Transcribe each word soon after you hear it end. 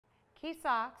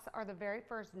Keysocks are the very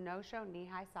first no-show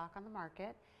knee-high sock on the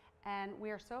market, and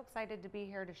we are so excited to be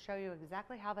here to show you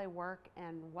exactly how they work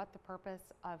and what the purpose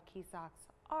of Keysocks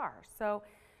are. So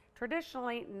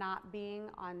traditionally, not being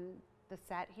on the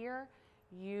set here,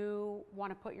 you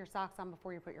want to put your socks on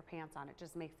before you put your pants on. It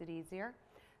just makes it easier.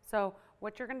 So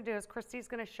what you're going to do is Christy's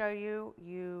going to show you,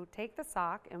 you take the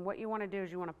sock, and what you want to do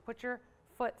is you want to put your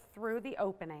foot through the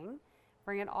opening,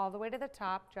 bring it all the way to the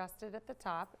top, just it at the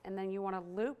top, and then you want to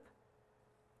loop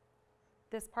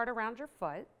this part around your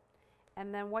foot.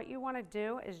 And then what you want to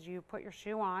do is you put your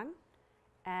shoe on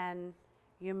and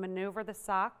you maneuver the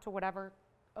sock to whatever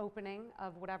opening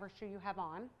of whatever shoe you have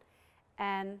on,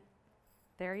 and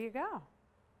there you go.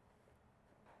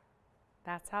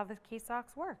 That's how the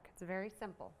Keysocks work. It's very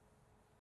simple.